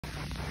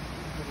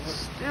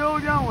Still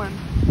going.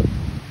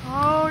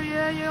 Oh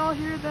yeah, y'all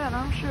hear that,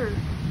 I'm sure.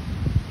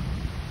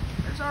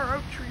 There's our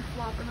oak tree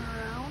flopping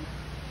around.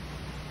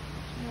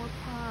 Some more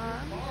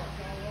pine.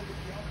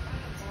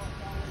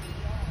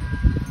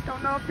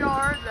 Don't know if y'all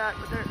heard that,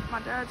 but my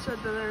dad said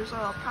that there's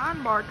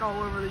pine bark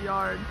all over the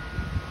yard.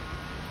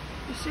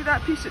 You see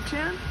that piece of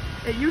tin?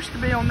 It used to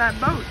be on that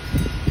boat.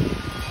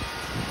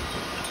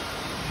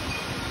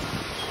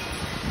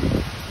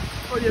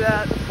 Look at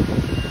that.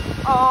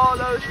 All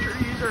those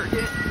trees are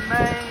getting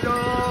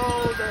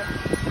mangled.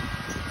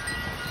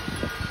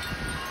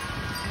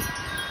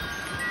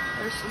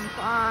 There's some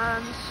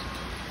pines.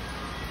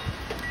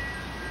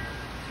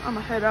 I'm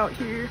gonna head out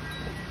here.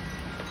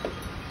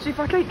 See if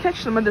I can't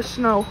catch some of this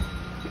snow.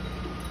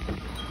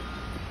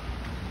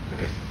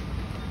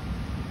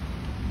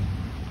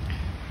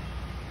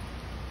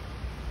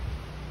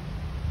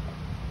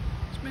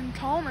 It's been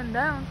calming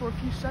down for a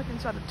few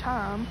seconds at a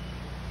time.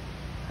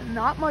 And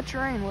not much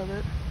rain with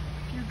it.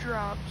 A few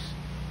drops.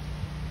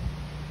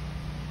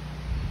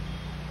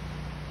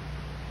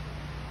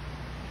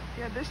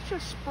 Yeah, this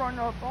just sprung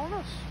up on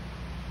us.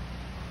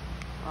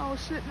 I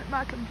was sitting at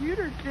my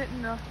computer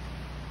getting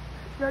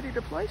ready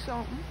to play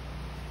something.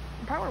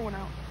 The power went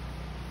out.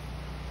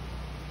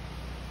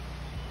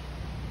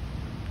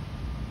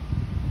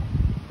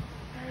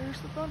 There's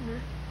the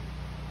thunder.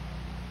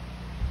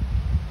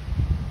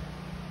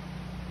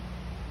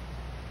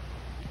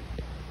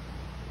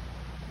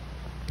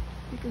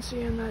 You can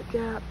see in that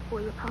gap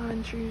where the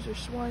pine trees are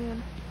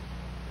swaying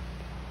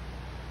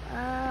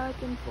back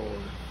and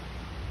forth.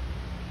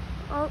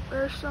 Oh,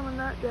 there's some in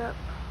that gap.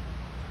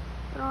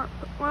 They aren't,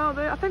 well,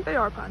 I think they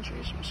are pine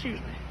trees. Excuse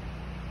me.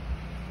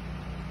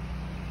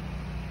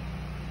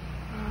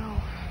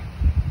 Wow.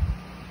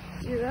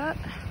 See that?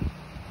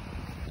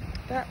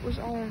 That was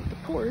on the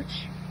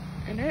porch,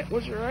 and it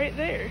was right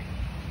there.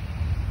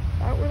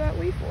 Right where that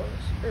leaf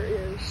was, or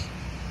is.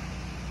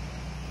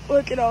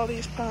 Look at all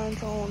these pine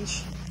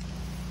cones.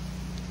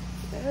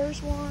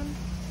 There's one.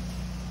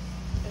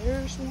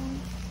 There's one.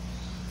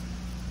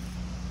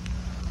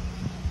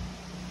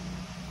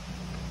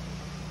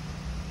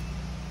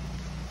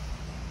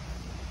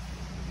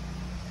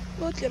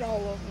 Look at all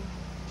of them.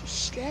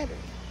 Just scattered.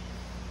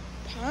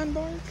 Pine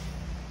bark.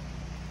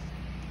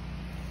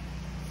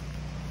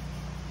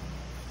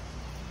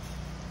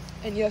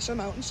 And yes, I'm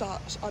out in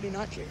socks. I do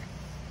not care.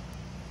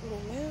 Little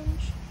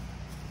limbs.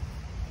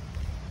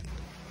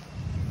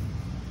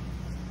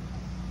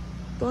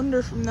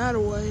 Thunder from that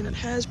away, and it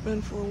has been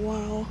for a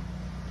while.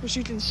 As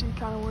you can see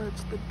kind of where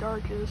it's the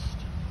darkest.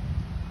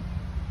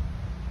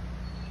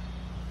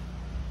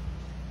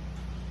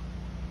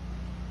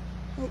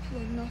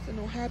 Hopefully nothing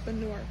will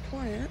happen to our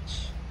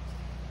plants.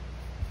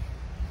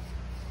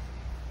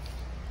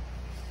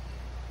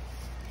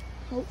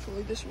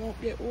 Hopefully this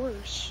won't get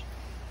worse.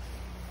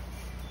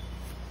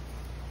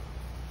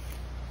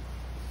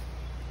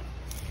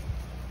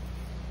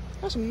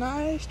 Got some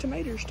nice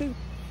tomatoes too.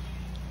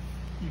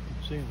 You can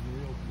see them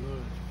real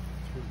good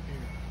through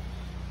here.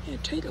 Yeah,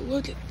 take a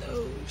look at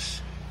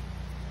those.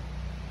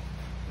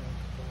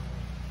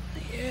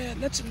 Yeah,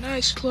 that's a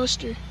nice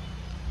cluster.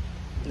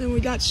 And then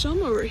we got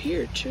some over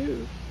here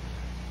too.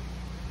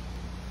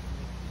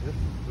 This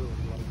is really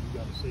like you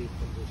got to see it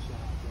from this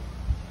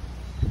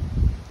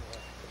side.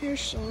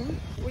 Here's some.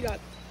 We got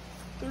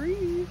 5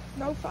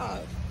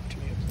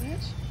 tomato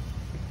plants.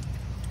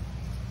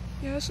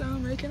 Yes,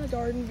 I'm making a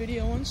garden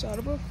video inside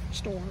of a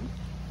storm.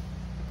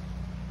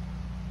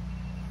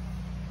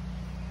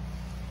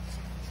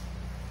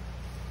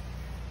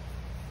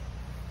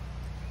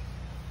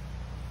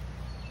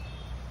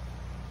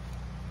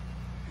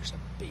 There's a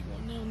big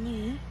one down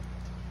there.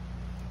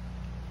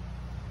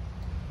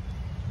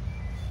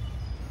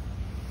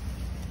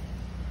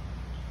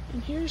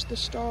 And here's the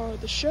star of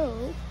the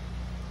show.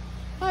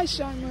 Hi,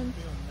 Simon.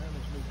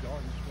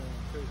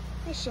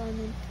 Hi,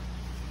 Simon.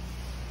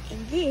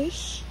 And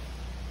this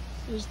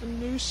is the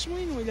new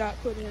swing we got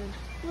put in.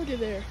 Look at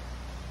there.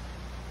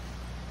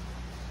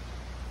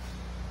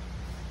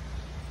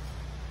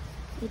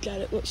 Look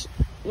at it.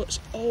 Looks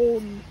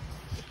old and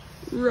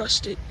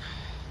rusted.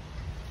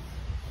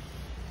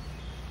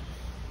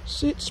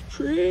 Sits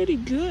pretty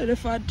good,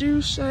 if I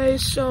do say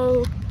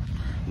so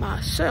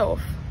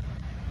myself.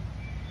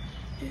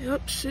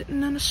 Yep,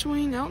 sitting in a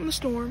swing out in the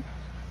storm.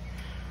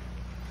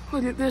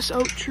 Look at this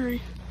oak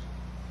tree.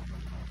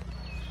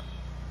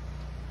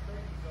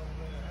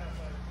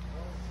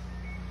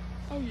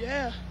 Oh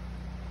yeah,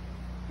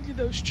 look at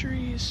those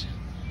trees.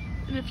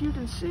 And if you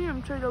can see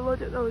them, take a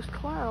look at those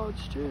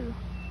clouds too.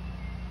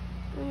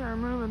 They are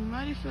moving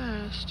mighty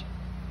fast.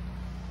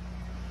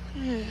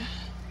 Yeah.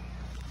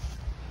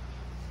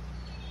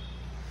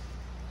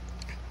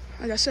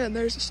 Like I said,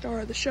 there's the star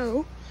of the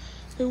show,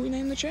 who we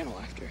named the channel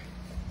after.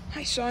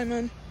 Hi,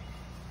 Simon.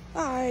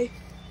 Hi.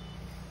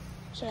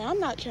 Say, I'm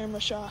not camera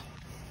shy.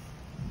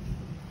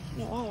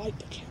 No, I like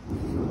the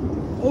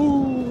camera.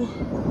 Oh.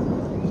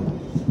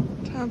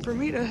 Time for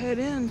me to head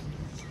in.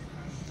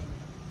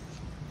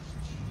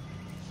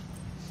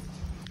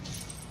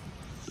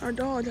 Our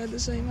dog had the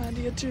same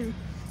idea too.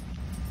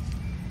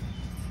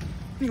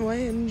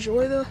 Anyway,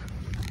 enjoy the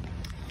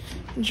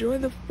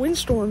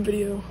windstorm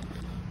video.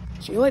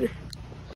 See you later.